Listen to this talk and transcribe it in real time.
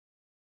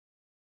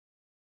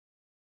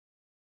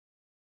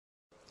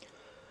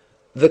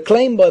The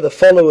claim by the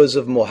followers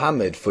of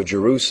Muhammad for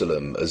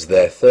Jerusalem as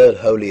their third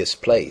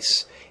holiest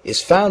place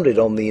is founded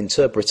on the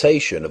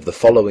interpretation of the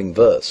following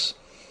verse.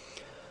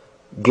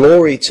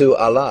 Glory to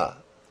Allah,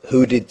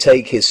 who did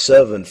take his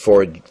servant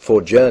for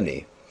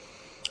journey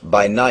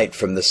by night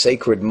from the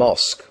sacred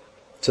mosque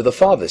to the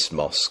farthest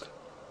mosque.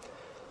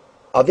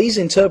 Are these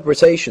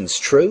interpretations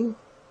true,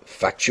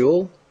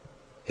 factual,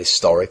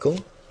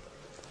 historical?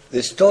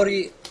 The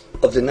story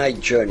of the night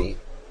journey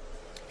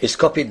is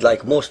copied,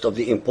 like most of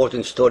the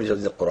important stories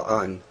of the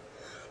Quran,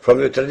 from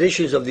the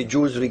traditions of the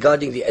Jews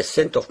regarding the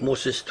ascent of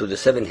Moses to the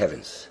seven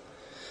heavens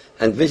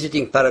and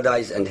visiting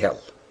paradise and hell.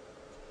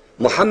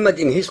 Muhammad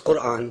in his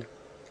Quran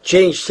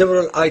changed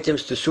several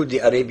items to suit the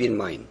Arabian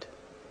mind.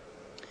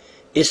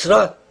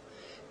 Isra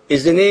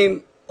is the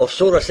name of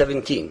Surah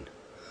 17,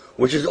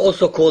 which is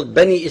also called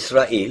Bani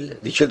Israel,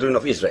 the children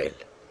of Israel.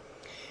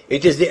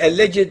 It is the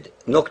alleged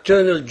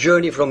nocturnal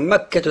journey from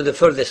Mecca to the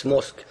furthest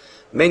mosque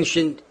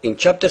mentioned in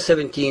chapter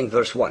 17,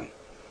 verse 1.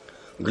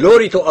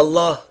 Glory to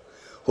Allah,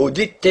 who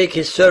did take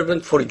his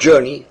servant for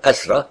journey,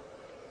 Asra,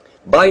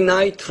 by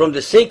night from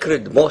the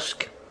sacred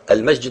mosque,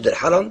 Al-Masjid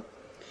al-Haram,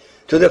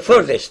 to the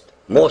furthest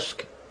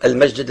mosque,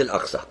 Al-Masjid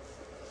al-Aqsa.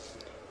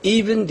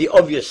 Even the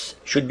obvious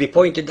should be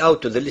pointed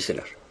out to the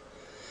listener,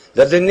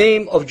 that the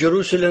name of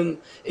Jerusalem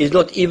is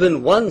not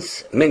even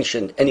once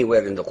mentioned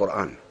anywhere in the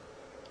Quran.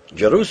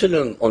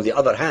 Jerusalem, on the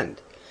other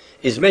hand,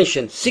 is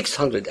mentioned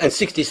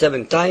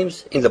 667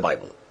 times in the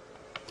Bible.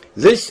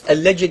 This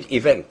alleged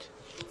event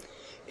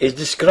is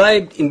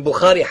described in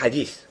Bukhari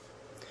Hadith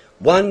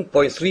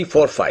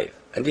 1.345,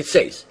 and it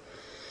says,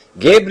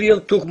 Gabriel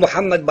took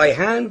Muhammad by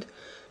hand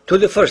to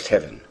the first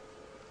heaven,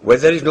 where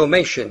there is no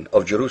mention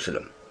of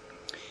Jerusalem.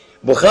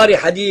 Bukhari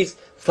Hadith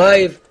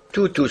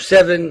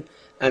 5227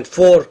 and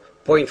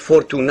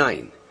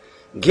 4.429.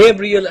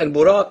 Gabriel and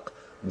Buraq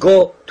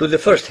go to the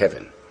first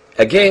heaven.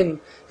 Again,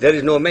 there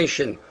is no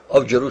mention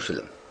of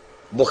Jerusalem.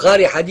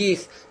 Bukhari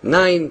Hadith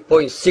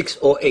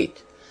 9.608.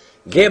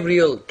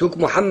 Gabriel took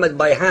Muhammad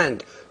by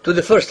hand to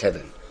the first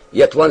heaven.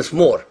 Yet once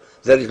more,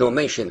 there is no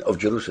mention of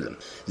Jerusalem.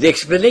 The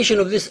explanation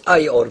of this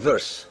ayah or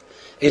verse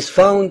is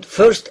found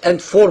first and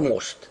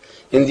foremost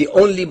in the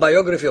only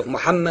biography of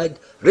Muhammad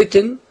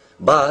written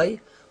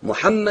by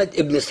Muhammad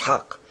ibn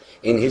Ishaq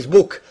in his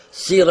book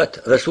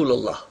Sirat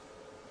Rasulullah.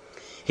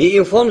 He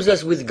informs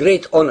us with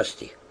great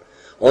honesty,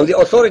 on the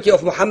authority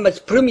of Muhammad's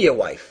premier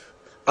wife,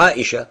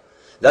 Aisha,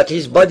 that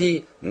his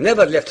body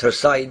never left her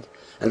side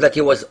and that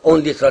he was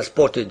only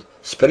transported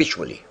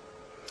spiritually.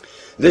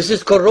 This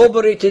is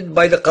corroborated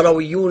by the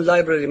Qarawiyun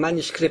library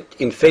manuscript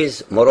in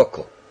Fez,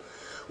 Morocco,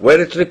 where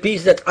it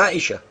repeats that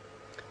Aisha,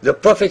 the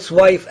Prophet's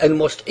wife and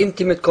most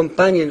intimate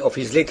companion of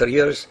his later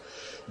years,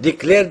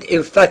 declared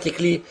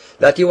emphatically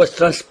that he was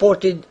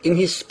transported in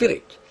his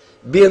spirit,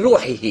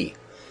 biruhihi,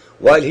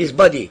 while his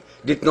body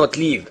did not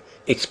leave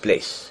its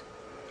place.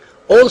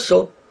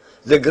 Also,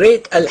 the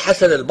great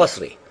Al-Hasan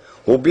al-Basri,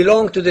 who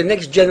belonged to the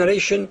next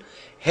generation,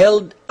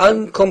 held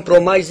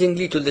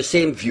uncompromisingly to the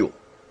same view.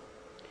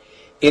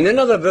 In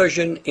another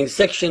version, in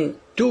section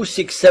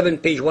 267,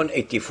 page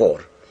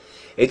 184,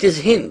 it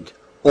is Hind,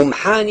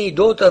 Hani,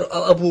 daughter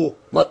of Abu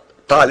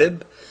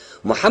Talib,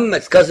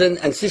 Muhammad's cousin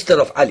and sister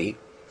of Ali,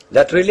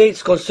 that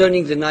relates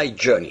concerning the night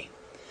journey.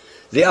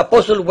 The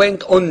apostle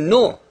went on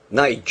no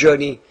night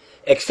journey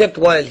except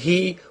while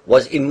he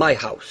was in my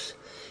house.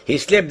 He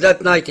slept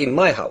that night in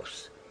my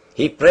house.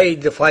 He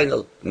prayed the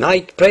final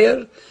night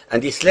prayer,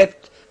 and he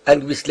slept,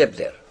 and we slept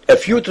there. A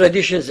few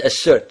traditions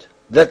assert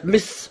that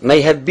this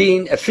may have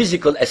been a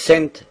physical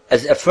ascent,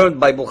 as affirmed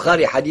by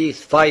Bukhari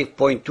Hadith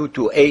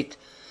 5.228,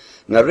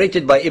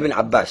 narrated by Ibn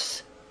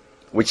Abbas,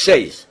 which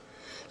says,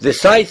 the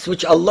sights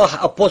which Allah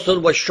Apostle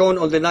was shown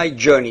on the night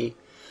journey,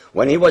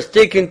 when he was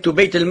taken to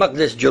Bayt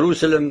al-Maqdis,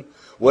 Jerusalem,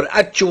 were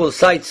actual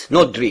sights,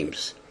 not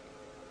dreams.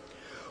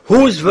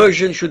 Whose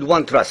version should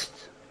one trust?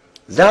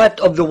 That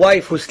of the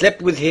wife who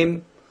slept with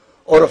him,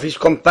 or of his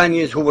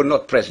companions who were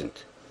not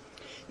present?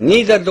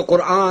 Neither the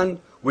Quran,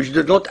 which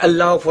did not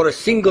allow for a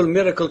single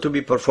miracle to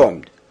be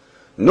performed,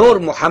 nor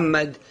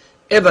Muhammad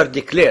ever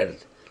declared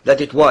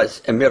that it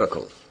was a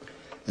miracle.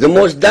 The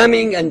most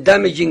damning and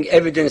damaging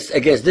evidence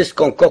against this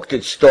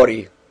concocted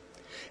story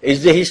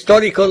is the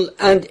historical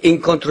and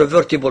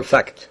incontrovertible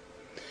fact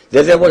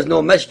that there was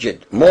no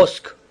masjid,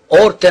 mosque,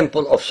 or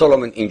temple of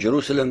Solomon in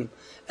Jerusalem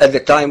at the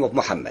time of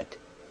Muhammad,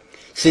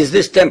 since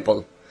this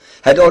temple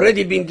had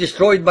already been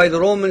destroyed by the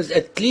Romans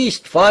at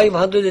least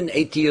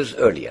 580 years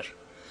earlier.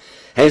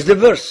 Hence the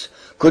verse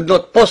could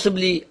not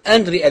possibly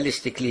and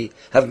realistically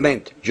have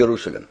meant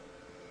Jerusalem.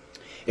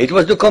 It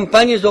was the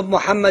companions of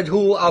Muhammad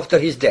who, after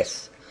his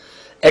death,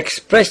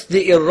 expressed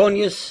the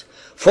erroneous,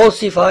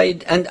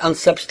 falsified and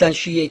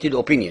unsubstantiated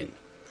opinion,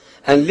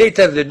 and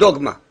later the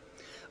dogma,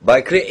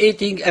 by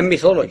creating a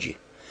mythology,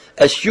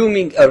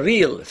 assuming a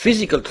real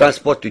physical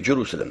transport to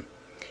Jerusalem,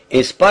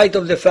 in spite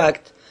of the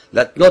fact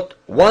that not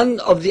one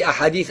of the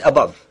ahadith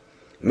above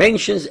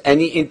mentions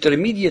any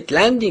intermediate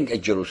landing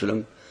at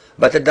Jerusalem,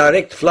 but a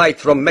direct flight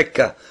from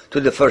Mecca to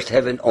the first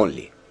heaven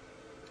only.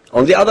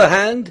 On the other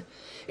hand,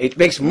 it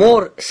makes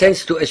more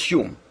sense to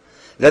assume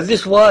that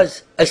this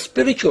was a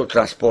spiritual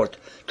transport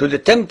to the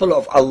temple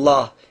of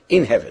Allah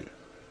in heaven.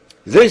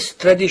 This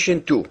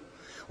tradition too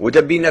would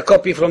have been a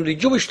copy from the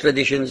Jewish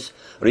traditions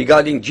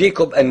regarding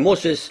Jacob and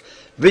Moses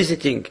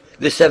visiting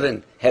the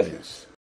seven heavens.